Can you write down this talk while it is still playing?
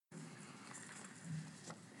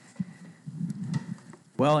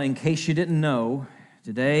Well, in case you didn't know,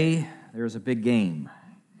 today there's a big game.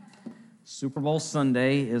 Super Bowl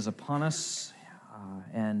Sunday is upon us,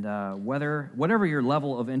 and whatever your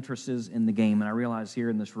level of interest is in the game, and I realize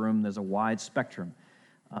here in this room there's a wide spectrum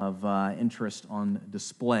of interest on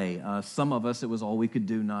display. Some of us, it was all we could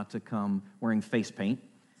do not to come wearing face paint.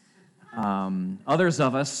 Others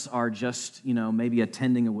of us are just, maybe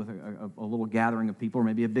attending with a little gathering of people, or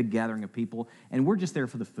maybe a big gathering of people, and we're just there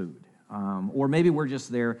for the food. Or maybe we're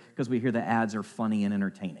just there because we hear the ads are funny and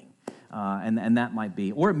entertaining. And that might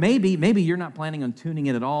be. Or maybe you're not planning on tuning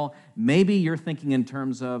in at all. Maybe you're thinking in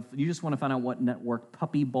terms of, you just want to find out what network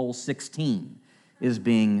Puppy Bowl 16 is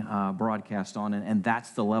being broadcast on, and that's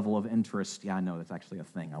the level of interest. Yeah, I know, that's actually a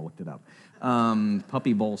thing. I looked it up.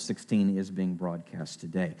 Puppy Bowl 16 is being broadcast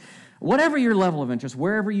today. Whatever your level of interest,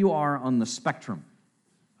 wherever you are on the spectrum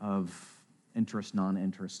of interest,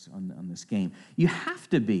 non-interest on this game, you have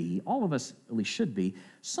to be, all of us at least should be,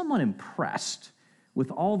 somewhat impressed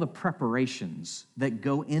with all the preparations that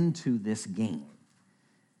go into this game.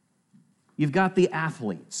 You've got the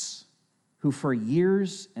athletes who for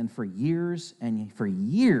years and for years and for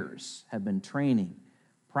years have been training,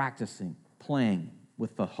 practicing, playing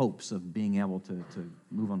with the hopes of being able to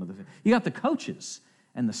move on to the field. You got the coaches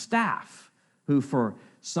and the staff who for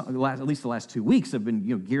at least the last 2 weeks have been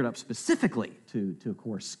geared up specifically to of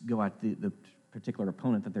course, go at the particular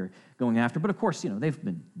opponent that they're going after. But of course, they've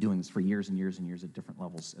been doing this for years and years and years at different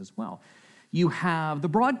levels as well. You have the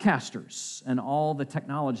broadcasters and all the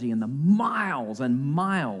technology and the miles and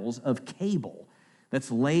miles of cable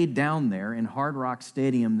that's laid down there in Hard Rock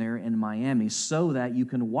Stadium there in Miami so that you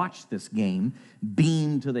can watch this game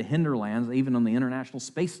beamed to the hinterlands, even on the International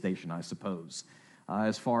Space Station, I suppose,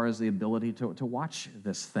 as far as the ability to watch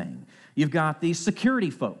this thing. You've got these security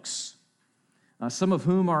folks, some of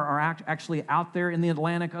whom are actually out there in the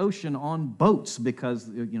Atlantic Ocean on boats because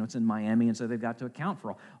it's in Miami, and so they've got to account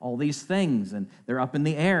for all these things, and they're up in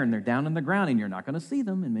the air and they're down in the ground, and you're not going to see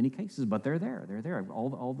them in many cases, but they're there. They're there,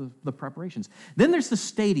 all the preparations. Then there's the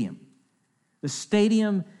stadium. The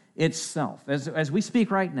stadium itself. As we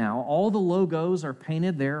speak right now, all the logos are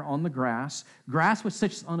painted there on the grass which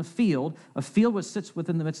sits on a field which sits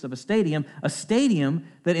within the midst of a stadium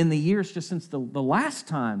that in the years just since the last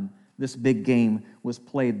time this big game was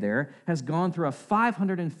played there has gone through a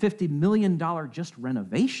 $550 million just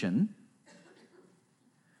renovation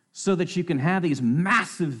so that you can have these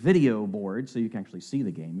massive video boards so you can actually see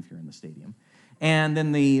the game if you're in the stadium. And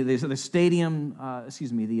then the stadium,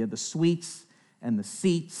 the suites and the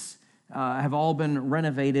seats have all been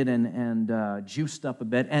renovated and juiced up a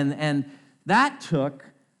bit. And that took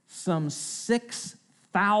some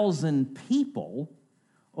 6,000 people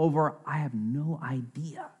over, I have no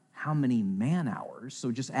idea how many man-hours,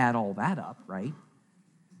 so just add all that up, right?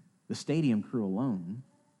 The stadium crew alone.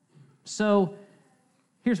 So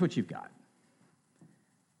here's what you've got.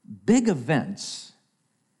 Big events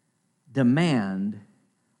demand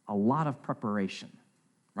a lot of preparation,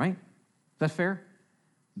 right? Is that fair?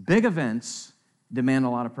 Big events demand a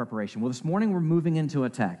lot of preparation. Well, this morning we're moving into a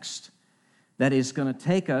text that is going to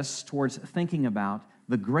take us towards thinking about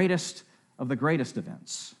the greatest of the greatest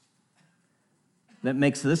events that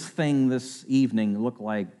makes this thing this evening look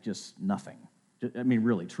like just nothing. I mean,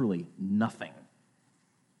 really, truly nothing.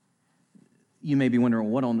 You may be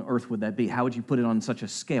wondering, what on earth would that be? How would you put it on such a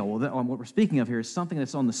scale? Well, what we're speaking of here is something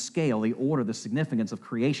that's on the scale, the order, the significance of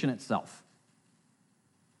creation itself.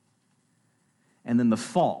 And then the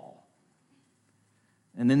fall.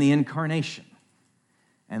 And then the incarnation.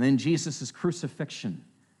 And then Jesus' crucifixion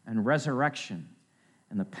and resurrection.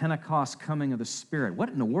 And the Pentecost coming of the Spirit. What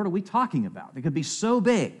in the world are we talking about? It could be so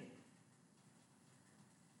big.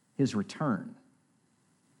 His return.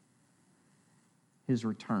 His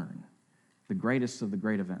return. The greatest of the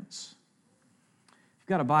great events. If you've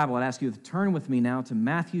got a Bible, I'd ask you to turn with me now to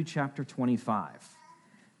Matthew chapter 25.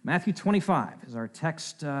 Matthew 25 is our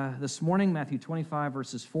text this morning. Matthew 25,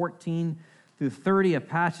 verses 14 through 30, a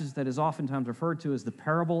passage that is oftentimes referred to as the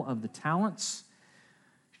parable of the talents.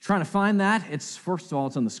 Trying to find that, first of all,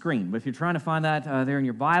 it's on the screen. But if you're trying to find that there in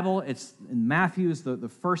your Bible, it's in Matthew's, the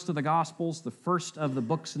first of the Gospels, the first of the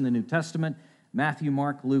books in the New Testament, Matthew,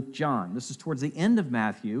 Mark, Luke, John. This is towards the end of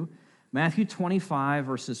Matthew, Matthew 25,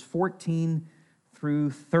 verses 14 through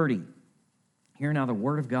 30. Hear now the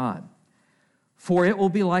word of God. For it will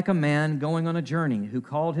be like a man going on a journey who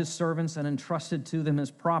called his servants and entrusted to them his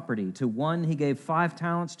property. To one he gave 5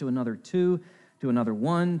 talents, to another 2, to another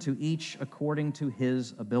 1, to each according to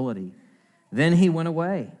his ability. Then he went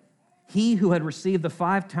away. He who had received the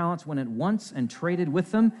 5 talents went at once and traded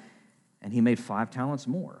with them, and he made 5 talents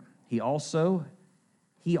more. He also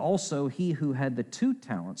he who had the 2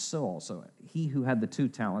 talents, so also he who had the 2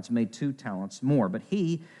 talents made 2 talents more. But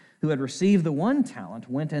he who had received the 1 talent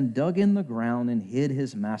went and dug in the ground and hid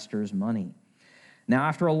his master's money. Now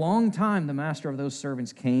after a long time, the master of those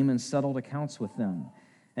servants came and settled accounts with them.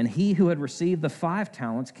 And he who had received the 5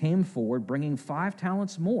 talents came forward, bringing 5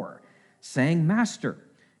 talents more, saying, Master,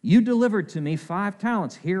 you delivered to me 5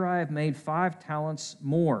 talents. Here I have made 5 talents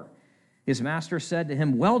more. His master said to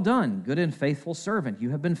him, Well done, good and faithful servant.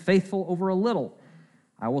 You have been faithful over a little.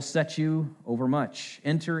 I will set you over much.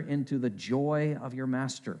 Enter into the joy of your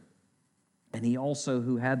master. And he also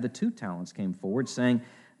who had the 2 talents came forward, saying,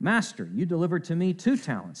 Master, you delivered to me 2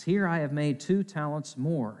 talents. Here I have made 2 talents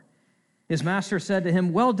more. His master said to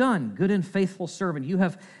him, Well done, good and faithful servant. You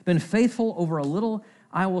have been faithful over a little.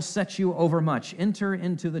 I will set you over much. Enter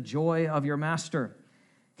into the joy of your master.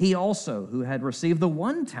 He also, who had received the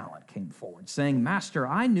 1 talent, came forward, saying, Master,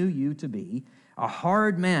 I knew you to be a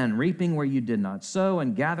hard man, reaping where you did not sow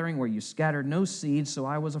and gathering where you scattered no seed, so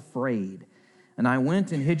I was afraid. And I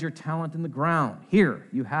went and hid your talent in the ground. Here,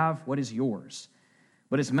 you have what is yours.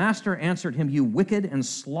 But his master answered him, You wicked and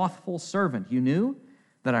slothful servant, you knew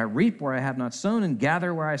that I reap where I have not sown and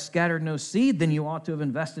gather where I scattered no seed, then you ought to have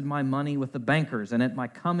invested my money with the bankers, and at my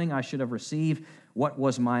coming I should have received what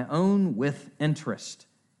was my own with interest.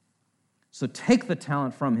 So take the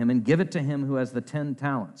talent from him and give it to him who has the 10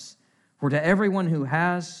 talents. For to everyone who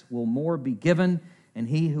has will more be given, and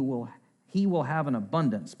he will have an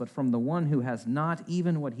abundance. But from the one who has not,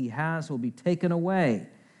 even what he has will be taken away.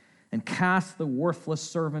 And cast the worthless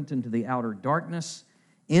servant into the outer darkness.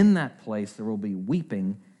 In that place there will be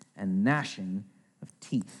weeping and gnashing of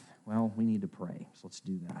teeth. Well, we need to pray, so let's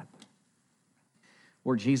do that.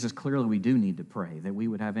 Lord Jesus, clearly we do need to pray, that we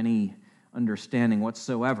would have any understanding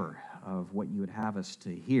whatsoever of what you would have us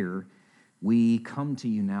to hear. We come to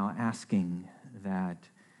you now asking that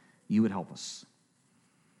you would help us.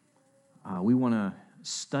 We want to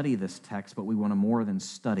study this text, but we want to more than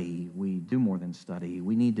study. We do more than study.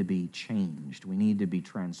 We need to be changed. We need to be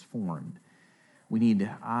transformed. We need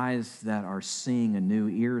eyes that are seeing anew,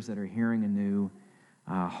 ears that are hearing anew,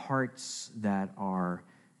 hearts that are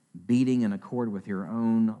beating in accord with your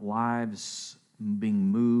own lives, being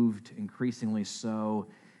moved increasingly so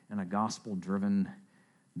in a gospel-driven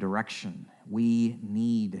direction. We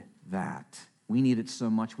need that. We need it so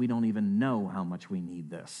much we don't even know how much we need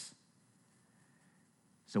this.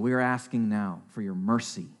 So we are asking now for your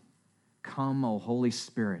mercy. Come, O Holy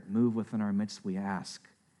Spirit, move within our midst, we ask.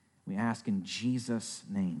 We ask in Jesus'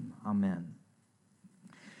 name. Amen.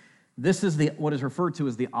 This is what is referred to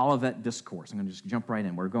as the Olivet Discourse. I'm going to just jump right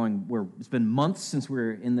in. It's been months since we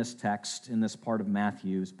were in this text, in this part of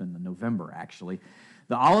Matthew. It's been November, actually.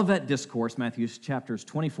 The Olivet Discourse, Matthew chapters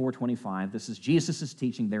 24, 25. This is Jesus'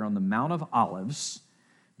 teaching there on the Mount of Olives,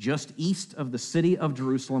 just east of the city of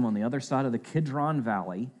Jerusalem on the other side of the Kidron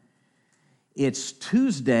Valley. It's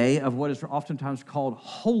Tuesday of what is oftentimes called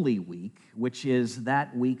Holy Week, which is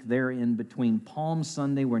that week there in between Palm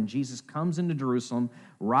Sunday when Jesus comes into Jerusalem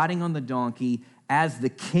riding on the donkey as the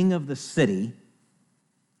king of the city.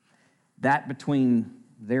 That between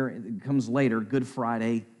there it comes later, Good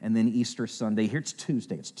Friday, and then Easter Sunday. Here it's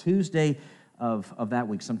Tuesday. It's Tuesday of that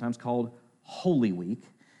week, sometimes called Holy Week.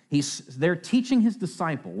 He's there teaching his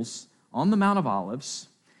disciples on the Mount of Olives.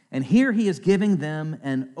 And here he is giving them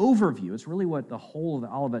an overview. It's really what the whole of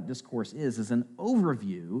the Olivet Discourse is an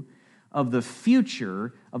overview of the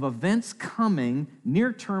future of events coming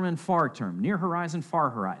near term and far term, near horizon, far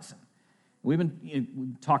horizon. We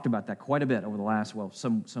talked about that quite a bit over the last,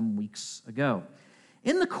 some weeks ago.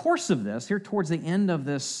 In the course of this, here towards the end of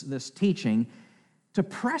this teaching, to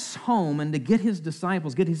press home and to get his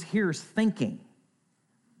disciples, get his hearers thinking,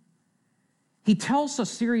 he tells a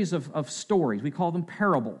series of stories. We call them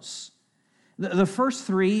parables. The first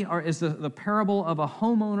three is the parable of a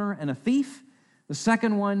homeowner and a thief. The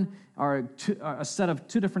second one are a set of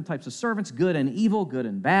 2 different types of servants, good and evil, good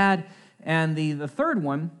and bad. And the third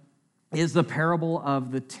one is the parable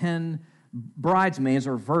of the 10 bridesmaids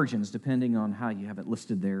or virgins, depending on how you have it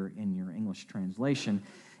listed there in your English translation.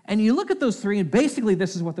 And you look at those 3, and basically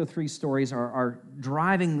this is what the 3 stories are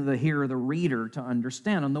driving the hearer, the reader, to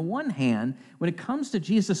understand. On the one hand, when it comes to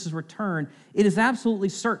Jesus' return, it is absolutely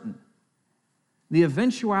certain. The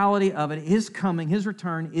eventuality of it, his coming, his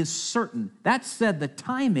return, is certain. That said, the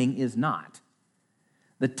timing is not.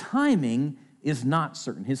 The timing is not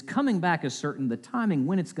certain. His coming back is certain. The timing,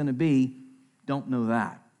 when it's going to be, don't know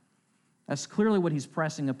that. That's clearly what he's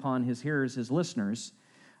pressing upon his hearers, his listeners.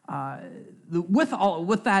 With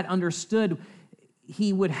that understood,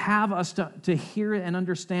 he would have us to hear and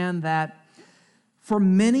understand that for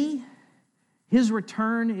many, His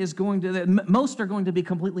return is most are going to be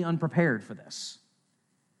completely unprepared for this.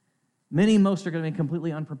 Most are going to be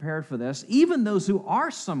completely unprepared for this. Even those who are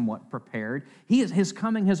somewhat prepared, his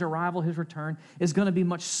coming, his arrival, his return is going to be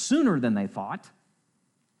much sooner than they thought.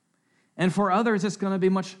 And for others, it's going to be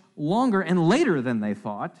much longer and later than they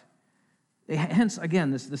thought. Hence,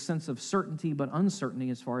 again, this sense of certainty but uncertainty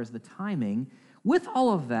as far as the timing. With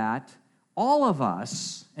all of that, all of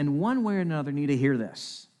us, in one way or another, need to hear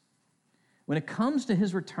this. When it comes to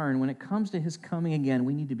his return, when it comes to his coming again,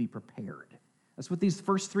 we need to be prepared. That's what these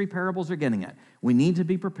first three parables are getting at. We need to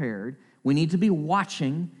be prepared, we need to be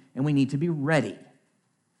watching, and we need to be ready.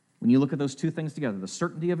 When you look at those two things together, the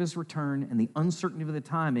certainty of his return and the uncertainty of the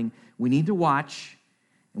timing, we need to watch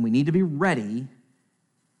and we need to be ready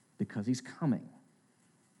because he's coming.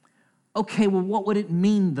 Okay, well, what would it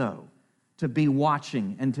mean, though, to be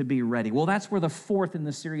watching and to be ready? Well, that's where the fourth in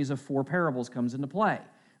the series of four parables comes into play.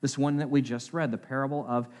 This one that we just read, the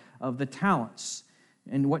parable of the talents.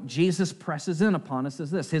 And what Jesus presses in upon us is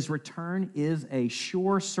this: his return is a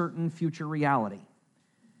sure, certain future reality.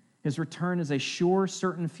 His return is a sure,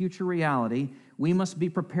 certain future reality. We must be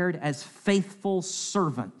prepared as faithful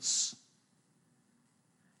servants.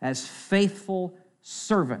 As faithful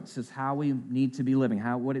servants is how we need to be living,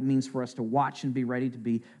 what it means for us to watch and be ready to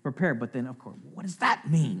be prepared. But then, of course, what does that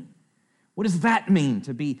mean? What does that mean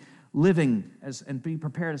to be living and be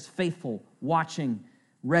prepared as faithful, watching,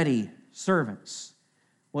 ready servants?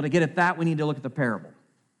 Well, to get at that, we need to look at the parable.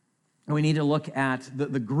 And we need to look at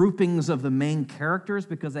the groupings of the main characters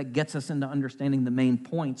because that gets us into understanding the main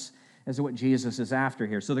points as to what Jesus is after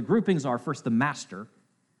here. So the groupings are first the master,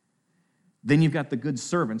 then you've got the good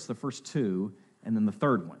servants, the first two, and then the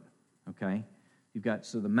third one, okay? You've got,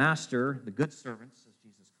 so the master, the good servants, as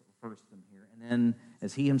Jesus refers to them here, and then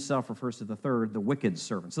as he himself refers to the third, the wicked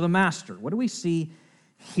servant. So the master, what do we see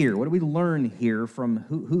here? What do we learn here from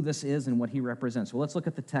who this is and what he represents? Well, let's look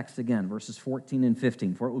at the text again, verses 14 and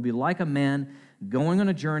 15. For it would be like a man going on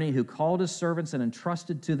a journey who called his servants and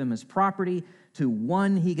entrusted to them his property. To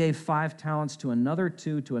one he gave 5 talents, to another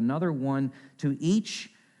 2, to another 1, to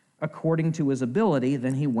each according to his ability.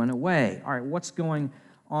 Then he went away. All right, what's going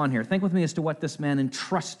on here? Think with me as to what this man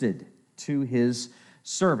entrusted to his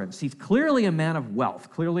servants. He's clearly a man of wealth,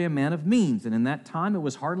 clearly a man of means, and in that time it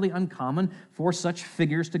was hardly uncommon for such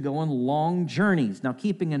figures to go on long journeys. Now,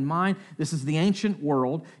 keeping in mind, this is the ancient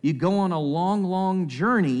world. You go on a long, long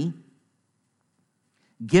journey,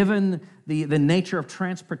 given the nature of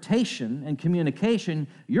transportation and communication,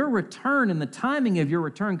 your return and the timing of your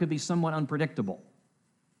return could be somewhat unpredictable.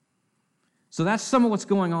 So that's some of what's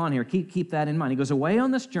going on here. Keep that in mind. He goes away on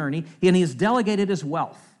this journey, and he has delegated his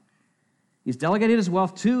wealth. He's delegated his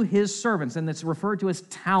wealth to his servants, and it's referred to as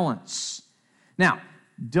talents. Now,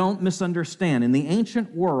 don't misunderstand. In the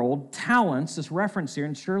ancient world, talents, this reference here,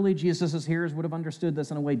 and surely Jesus' hearers would have understood this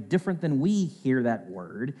in a way different than we hear that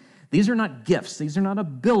word. These are not gifts. These are not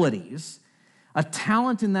abilities. A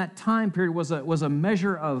talent in that time period was a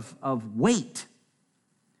measure of weight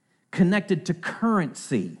connected to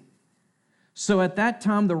currency. So at that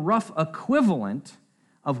time, the rough equivalent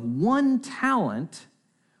of 1 talent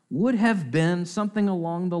would have been something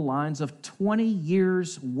along the lines of 20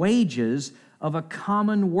 years' wages of a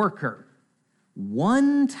common worker.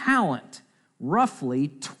 1 talent, roughly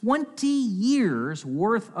 20 years'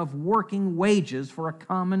 worth of working wages for a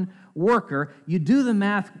common worker. You do the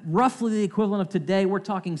math, roughly the equivalent of today, we're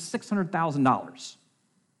talking $600,000.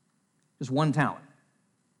 Just 1 talent.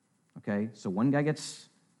 Okay, so one guy gets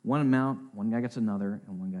one amount, one guy gets another,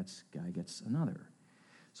 and one guy gets another.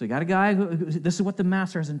 So you got a guy this is what the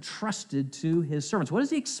master has entrusted to his servants. What does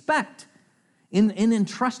he expect in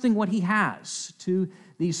entrusting what he has to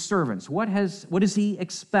these servants? What does he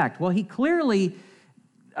expect? Well, he clearly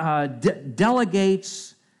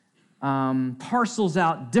delegates, parcels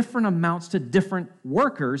out different amounts to different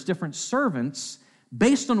workers, different servants,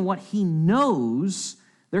 based on what he knows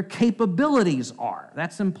their capabilities are.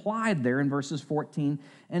 That's implied there in verses 14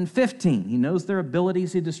 and 15. He knows their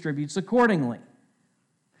abilities, he distributes accordingly.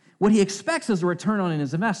 What he expects is a return on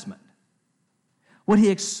his investment. What he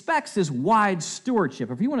expects is wide stewardship.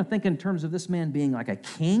 If you want to think in terms of this man being like a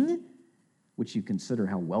king, which you consider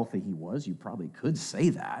how wealthy he was, you probably could say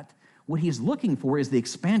that. What he's looking for is the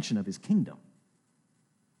expansion of his kingdom.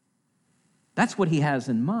 That's what he has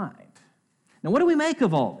in mind. Now, what do we make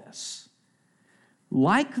of all this?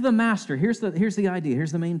 Like the master, here's the idea,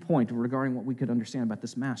 here's the main point regarding what we could understand about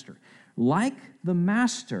this master. Like the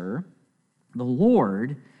master, the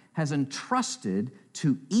Lord has entrusted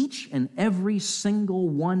to each and every single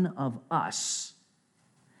one of us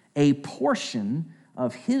a portion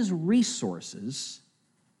of his resources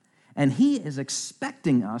and he is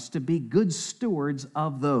expecting us to be good stewards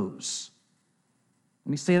of those. Let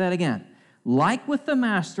me say that again. Like with the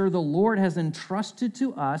master, the Lord has entrusted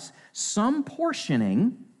to us some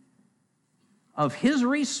portioning of his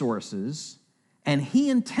resources, and he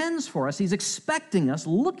intends for us, he's expecting us,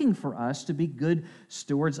 looking for us to be good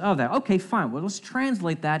stewards of that. Okay, fine. Well, let's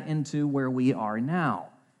translate that into where we are now.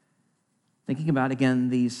 Thinking about, again,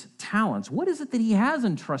 these talents. What is it that he has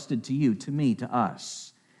entrusted to you, to me, to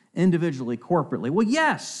us, individually, corporately? Well,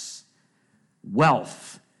 yes,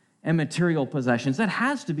 wealth and material possessions. That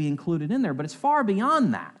has to be included in there, but it's far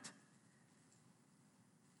beyond that.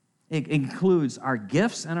 It includes our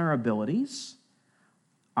gifts and our abilities,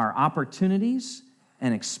 our opportunities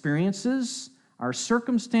and experiences, our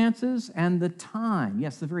circumstances, and the time.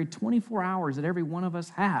 Yes, the very 24 hours that every one of us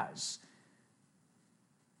has.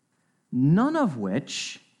 None of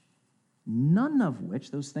which,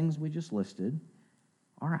 those things we just listed,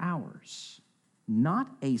 are ours. Not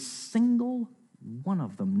a single one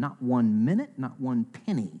of them, not 1 minute, not 1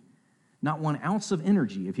 penny, not 1 ounce of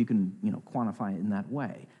energy, if you can, quantify it in that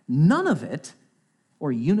way. None of it,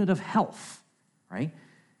 or unit of health, right?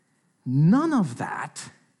 None of that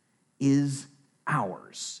is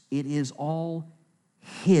ours. It is all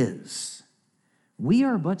his. We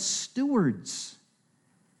are but stewards.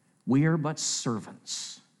 We are but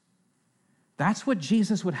servants. That's what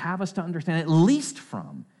Jesus would have us to understand, at least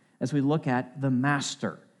from, as we look at the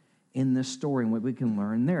master in this story and what we can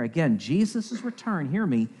learn there. Again, Jesus' return, hear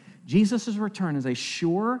me, Jesus' return is a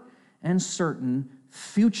sure and certain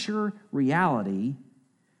future reality.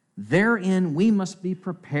 Therein, we must be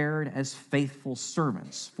prepared as faithful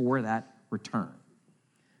servants for that return.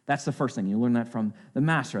 That's the first thing. You learn that from the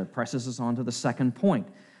master. It presses us on to the second point,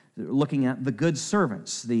 looking at the good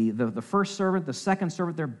servants. The first servant, the second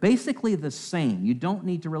servant, they're basically the same. You don't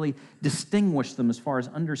need to really distinguish them as far as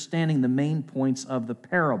understanding the main points of the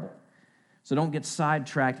parable. So don't get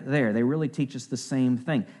sidetracked there. They really teach us the same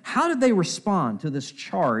thing. How did they respond to this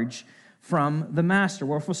charge from the master?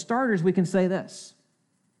 Well, for starters, we can say this.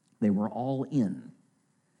 They were all in.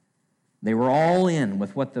 They were all in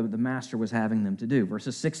with what the master was having them to do.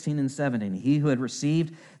 Verses 16 and 17, he who had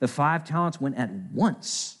received the 5 talents went at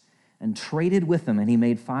once and traded with them, and he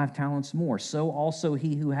made 5 talents more. So also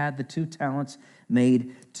he who had the 2 talents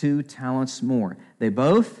made 2 talents more. They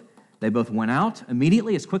both went out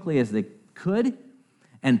immediately, as quickly as they could,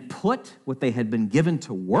 and put what they had been given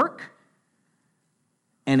to work,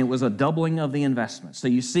 and it was a doubling of the investment. So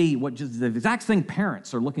you see what just the exact thing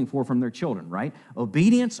parents are looking for from their children, right?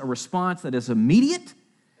 Obedience, a response that is immediate,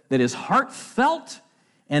 that is heartfelt,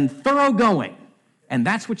 and thoroughgoing. And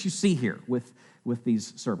that's what you see here with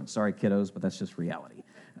these servants. Sorry, kiddos, but that's just reality.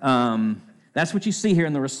 That's what you see here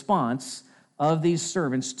in the response of these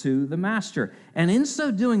servants to the master. And in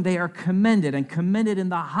so doing, they are commended, and commended in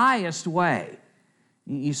the highest way.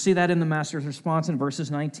 You see that in the master's response in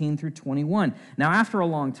verses 19 through 21. Now, after a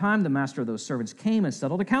long time, the master of those servants came and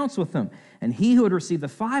settled accounts with them. And he who had received the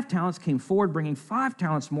 5 talents came forward, bringing 5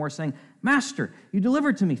 talents more, saying, Master, you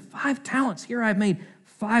delivered to me 5 talents. Here I have made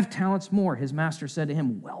 5 talents more. His master said to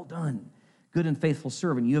him, Well done, good and faithful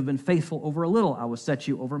servant. You have been faithful over a little. I will set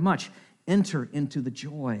you over much. Enter into the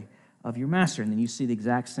joy of your master. And then you see the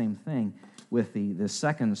exact same thing with the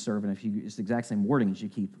second servant. It's the exact same wording as you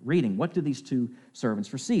keep reading. What do these 2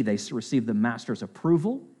 servants receive? They receive the master's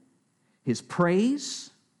approval, his praise,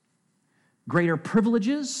 greater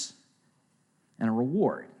privileges, and a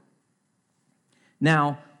reward.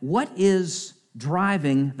 Now, what is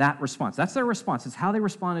driving that response? That's their response. It's how they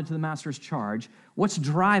responded to the master's charge. What's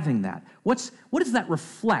driving that? What does that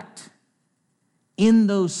reflect in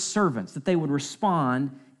those servants, that they would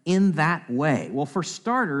respond in that way? Well, for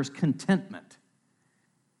starters, contentment.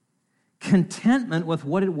 Contentment with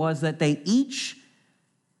what it was that they each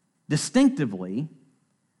distinctively,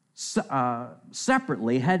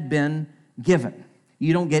 separately had been given.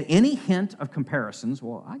 You don't get any hint of comparisons.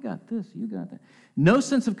 Well, I got this, you got that. No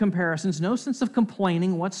sense of comparisons, no sense of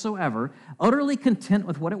complaining whatsoever. Utterly content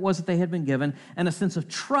with what it was that they had been given, and a sense of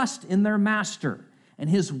trust in their master and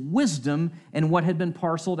his wisdom and what had been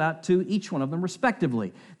parceled out to each one of them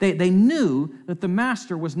respectively. They knew that the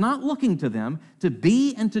master was not looking to them to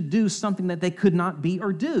be and to do something that they could not be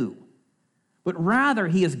or do, but rather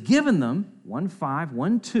he has given them 1 5,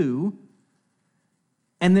 1 2,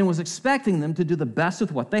 and then was expecting them to do the best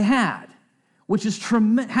with what they had, which had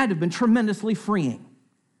to have been tremendously freeing.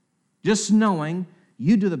 Just knowing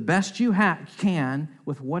you do the best you can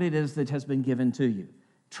with what it is that has been given to you.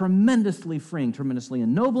 Tremendously freeing, tremendously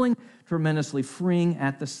ennobling, tremendously freeing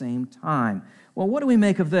at the same time. Well, what do we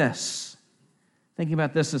make of this? Thinking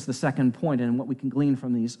about this as the second point and what we can glean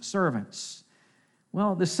from these servants.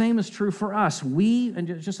 Well, the same is true for us.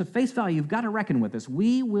 And just at face value, you've got to reckon with this.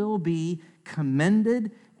 We will be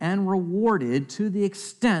commended and rewarded to the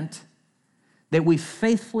extent that we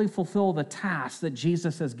faithfully fulfill the task that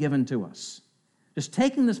Jesus has given to us. Just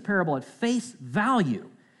taking this parable at face value,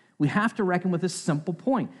 we have to reckon with this simple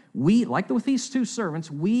point. We, like with these two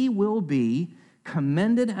servants, we will be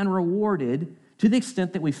commended and rewarded to the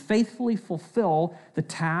extent that we faithfully fulfill the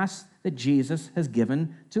task that Jesus has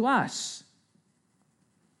given to us.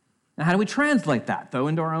 Now, how do we translate that, though,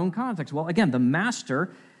 into our own context? Well, again, the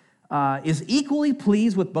master is equally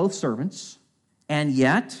pleased with both servants, and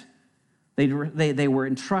yet they were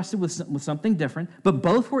entrusted with something different, but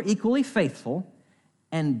both were equally faithful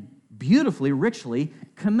and beautifully, richly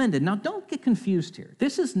commended. Now, don't get confused here.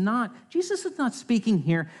 Jesus is not speaking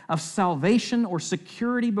here of salvation or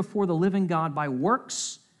security before the living God by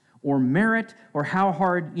works or merit or how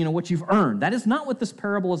hard, what you've earned. That is not what this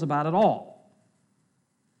parable is about at all.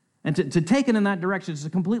 And to take it in that direction is to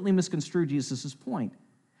completely misconstrue Jesus' point.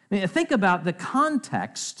 I mean, think about the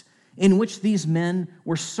context in which these men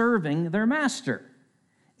were serving their master,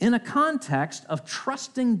 in a context of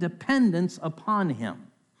trusting dependence upon him.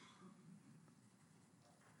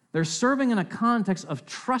 They're serving in a context of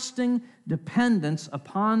trusting dependence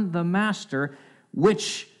upon the master,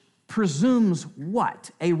 which presumes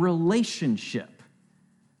what? A relationship.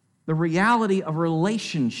 The reality of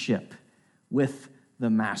relationship with the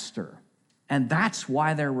master. And that's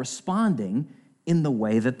why they're responding in the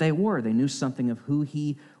way that they were. They knew something of who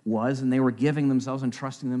he was, and they were giving themselves and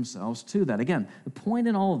trusting themselves to that. Again, the point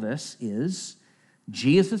in all of this is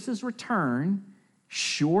Jesus' return,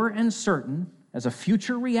 sure and certain, as a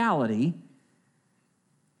future reality.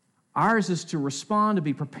 Ours is to respond, to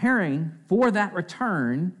be preparing for that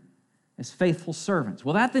return as faithful servants.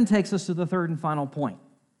 Well, that then takes us to the third and final point.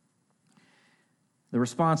 The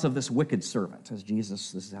response of this wicked servant,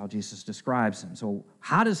 this is how Jesus describes him. So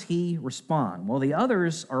how does he respond? Well, the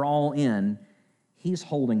others are all in. He's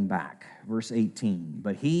holding back. Verse 18,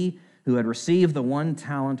 but he who had received the 1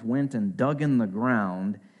 talent went and dug in the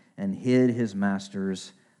ground and hid his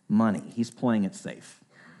master's money. He's playing it safe.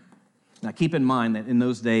 Now keep in mind that in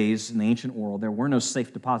those days, in the ancient world, there were no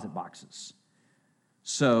safe deposit boxes.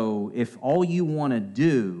 So if all you want to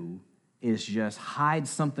do is just hide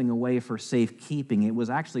something away for safekeeping, it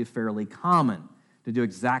was actually fairly common to do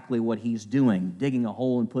exactly what he's doing, digging a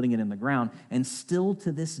hole and putting it in the ground. And still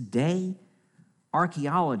to this day,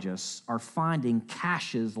 archaeologists are finding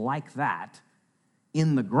caches like that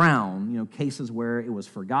in the ground, cases where it was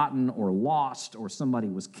forgotten or lost or somebody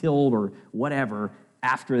was killed or whatever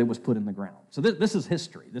after it was put in the ground. So this is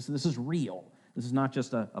history. This is real. This is not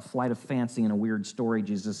just a flight of fancy and a weird story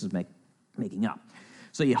Jesus is making up.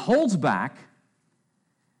 So he holds back,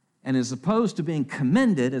 and as opposed to being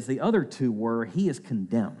commended as the other two were, he is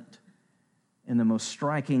condemned in the most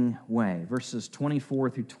striking way. Verses 24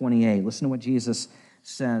 through 28, listen to what Jesus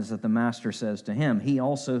says that the master says to him. He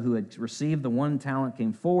also, who had received the 1 talent,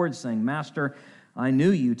 came forward, saying, Master, I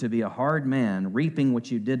knew you to be a hard man, reaping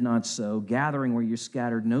what you did not sow, gathering where you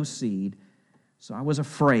scattered no seed. So I was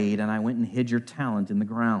afraid, and I went and hid your talent in the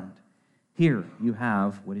ground. Here you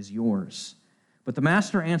have what is yours. But the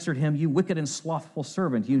master answered him, You wicked and slothful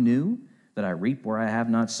servant, you knew that I reap where I have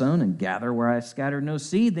not sown and gather where I scattered no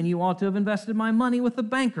seed. Then you ought to have invested my money with the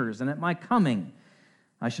bankers, and at my coming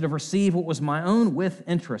I should have received what was my own with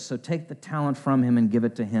interest. So take the talent from him and give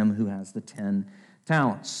it to him who has the 10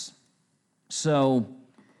 talents. So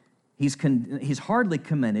he's hardly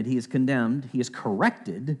commended. He is condemned. He is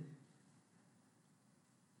corrected.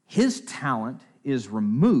 His talent is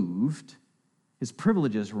removed. His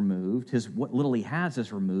privilege is removed. What little he has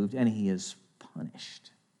is removed, and he is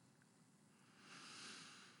punished.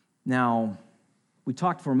 Now, we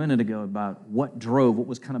talked for a minute ago about what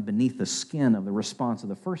was kind of beneath the skin of the response of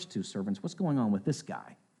the first two servants. What's going on with this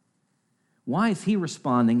guy? Why is he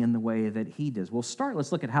responding in the way that he does? Well,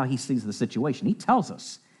 let's look at how he sees the situation. He tells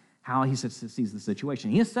us how he sees the situation.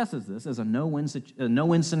 He assesses this as a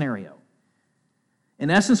no-win scenario. In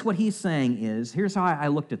essence, what he's saying is, here's how I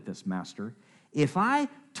looked at this, Master. If I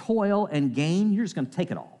toil and gain, you're just going to take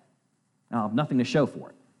it all. I'll have nothing to show for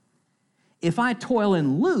it. If I toil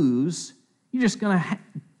and lose, you're just going to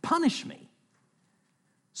punish me.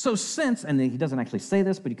 So since, and he doesn't actually say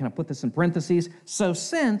this, but he kind of put this in parentheses, so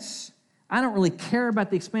since I don't really care about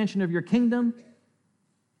the expansion of your kingdom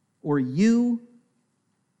or you,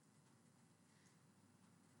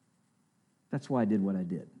 that's why I did what I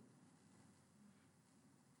did.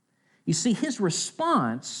 You see, his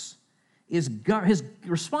response to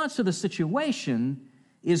the situation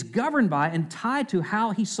is governed by and tied to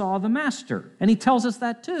how he saw the master. And he tells us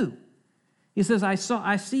that too. He says, I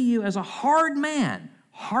see you as a hard man,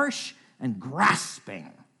 harsh and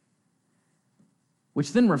grasping,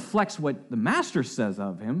 which then reflects what the master says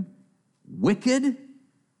of him: wicked,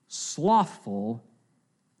 slothful,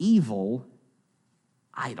 evil,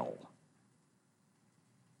 idle.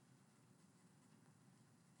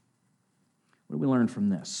 What do we learn from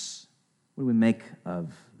this? What do we make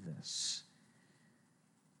of this?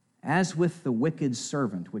 As with the wicked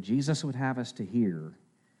servant, what Jesus would have us to hear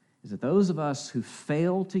is that those of us who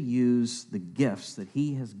fail to use the gifts that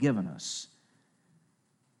he has given us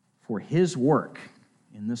for his work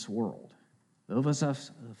in this world, those of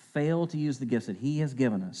us who fail to use the gifts that he has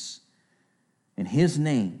given us in his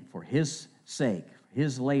name, for his sake,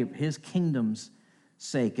 his labor, his kingdom's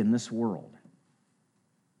sake in this world,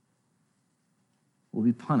 will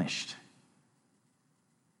be punished,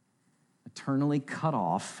 eternally cut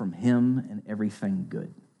off from him and everything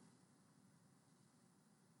good.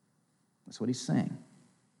 That's what he's saying.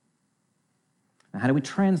 Now, how do we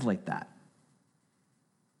translate that?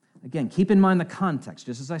 Again, keep in mind the context.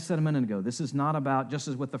 Just as I said a minute ago, this is not about, just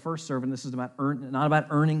as with the first servant, this is not about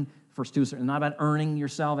earning, first two servants, not about earning your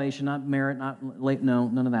salvation, not merit, no,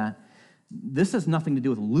 none of that. This has nothing to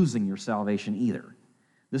do with losing your salvation either.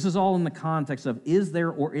 This is all in the context of, is there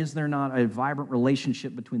or is there not a vibrant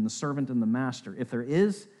relationship between the servant and the master? If there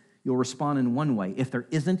is, you'll respond in one way. If there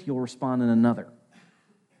isn't, you'll respond in another.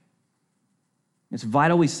 It's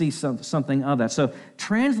vital we see something of that. So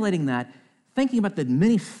translating that, thinking about the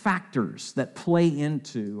many factors that play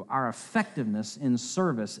into our effectiveness in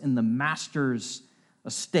service in the master's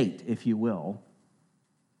estate, if you will.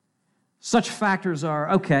 Such factors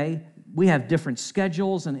are, okay, we have different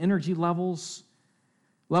schedules and energy levels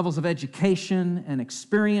of education and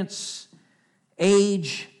experience,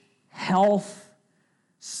 age, health,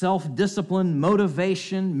 self-discipline,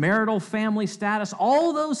 motivation, marital family status,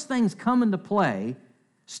 all those things come into play,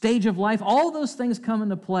 stage of life, all those things come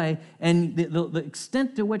into play, and the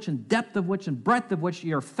extent to which and depth of which and breadth of which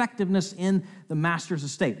your effectiveness in the master's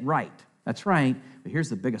estate. Right, that's right, but here's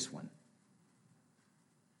the biggest one: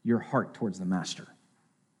 your heart towards the master.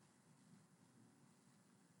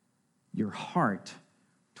 Your heart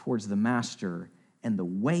towards the master and the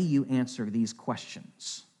way you answer these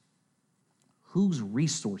questions. Whose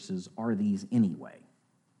resources are these anyway?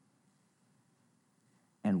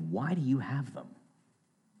 And why do you have them?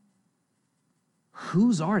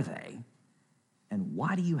 Whose are they? And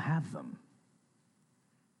why do you have them?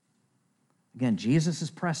 Again, Jesus is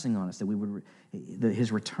pressing on us that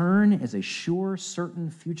his return is a sure, certain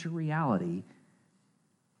future reality.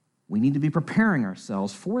 We need to be preparing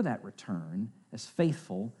ourselves for that return as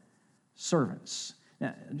faithful servants.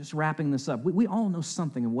 Now, just wrapping this up, we all know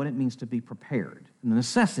something of what it means to be prepared and the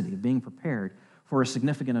necessity of being prepared for a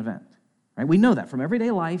significant event. Right? We know that from everyday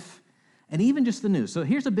life and even just the news. So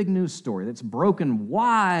here's a big news story that's broken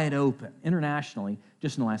wide open internationally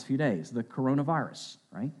just in the last few days: the coronavirus,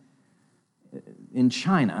 right? In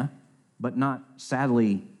China, but not,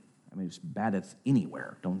 sadly, it's bad it's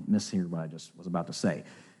anywhere. Don't mishear what I just was about to say.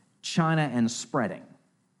 China and spreading.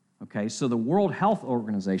 Okay, so the World Health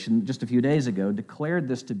Organization just a few days ago declared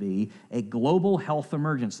this to be a global health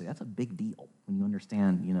emergency. That's a big deal when you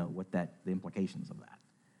understand, what the implications of that.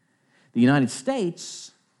 The United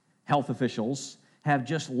States health officials have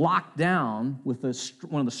just locked down with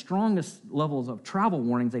one of the strongest levels of travel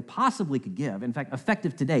warnings they possibly could give. In fact,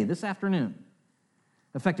 effective this afternoon,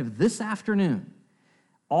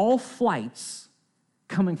 all flights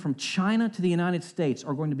coming from China to the United States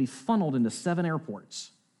are going to be funneled into 7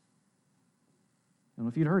 airports. I don't know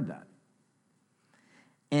if you'd heard that.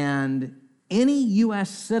 And any U.S.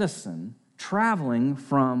 citizen traveling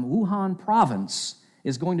from Wuhan province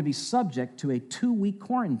is going to be subject to a 2-week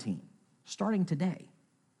quarantine starting today.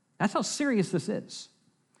 That's how serious this is.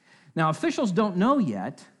 Now, officials don't know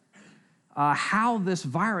yet how this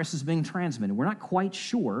virus is being transmitted. We're not quite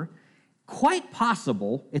sure. Quite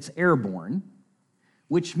possible it's airborne,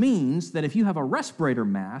 which means that if you have a respirator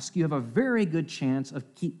mask, you have a very good chance of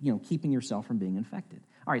keeping yourself from being infected.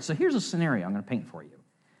 All right, so here's a scenario I'm going to paint for you.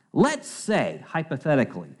 Let's say,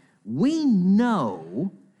 hypothetically, we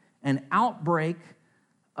know an outbreak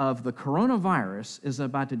of the coronavirus is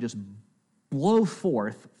about to just blow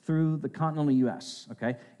forth through the continental U.S.,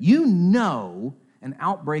 okay? You know an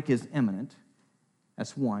outbreak is imminent.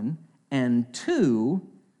 That's one. And 2,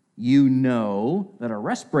 you know that a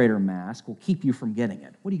respirator mask will keep you from getting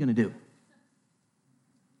it. What are you going to do?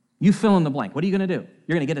 You fill in the blank. What are you going to do?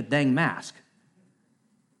 You're going to get a dang mask.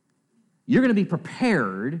 You're going to be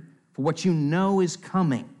prepared for what you know is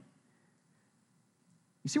coming.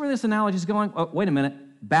 You see where this analogy is going? Oh, wait a minute.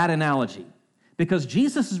 Bad analogy. Because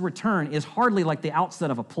Jesus' return is hardly like the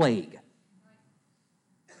outset of a plague.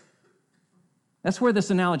 That's where this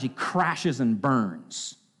analogy crashes and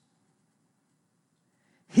burns.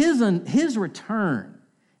 His return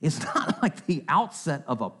is not like the outset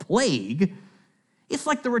of a plague. It's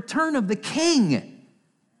like the return of the king,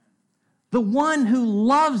 the one who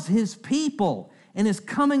loves his people and is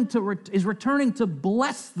returning to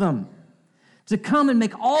bless them, to come and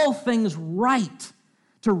make all things right,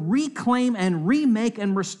 to reclaim and remake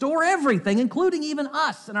and restore everything, including even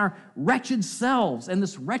us and our wretched selves and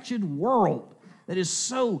this wretched world that is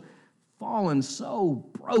so fallen, so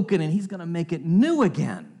broken, and he's going to make it new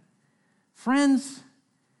again. Friends,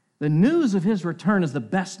 the news of his return is the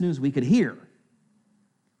best news we could hear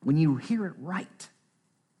when you hear it right.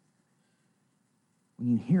 When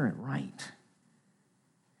you hear it right.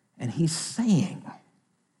 And he's saying,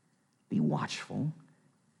 be watchful,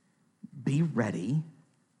 be ready,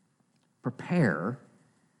 prepare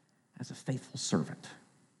as a faithful servant.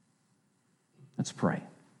 Let's pray.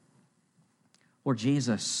 Lord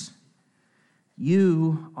Jesus,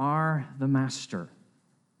 you are the master.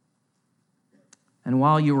 And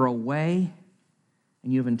while you were away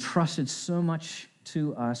and you've entrusted so much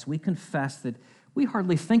to us, we confess that we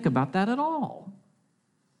hardly think about that at all.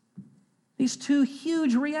 These two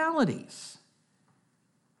huge realities.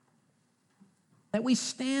 That we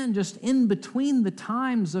stand just in between the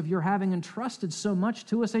times of your having entrusted so much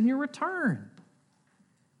to us and your return.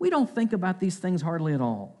 We don't think about these things hardly at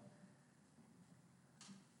all.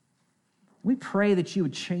 We pray that you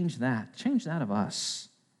would change that of us.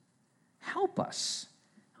 Help us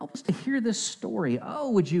to hear this story. Oh,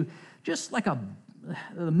 would you, just like a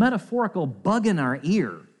metaphorical bug in our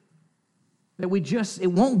ear, that it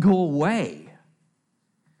won't go away.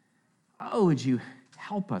 Oh, would you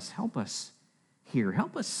help us hear,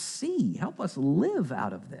 help us see, help us live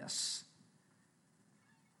out of this.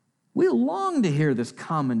 We long to hear this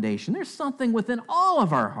commendation. There's something within all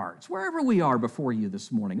of our hearts, wherever we are before you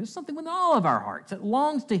this morning, there's something within all of our hearts that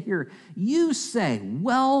longs to hear you say,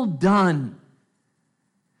 well done,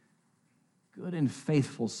 good and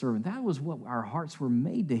faithful servant. That was what our hearts were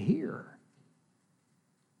made to hear.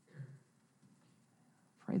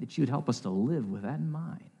 Pray that you'd help us to live with that in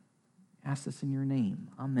mind. Ask this in your name.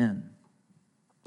 Amen.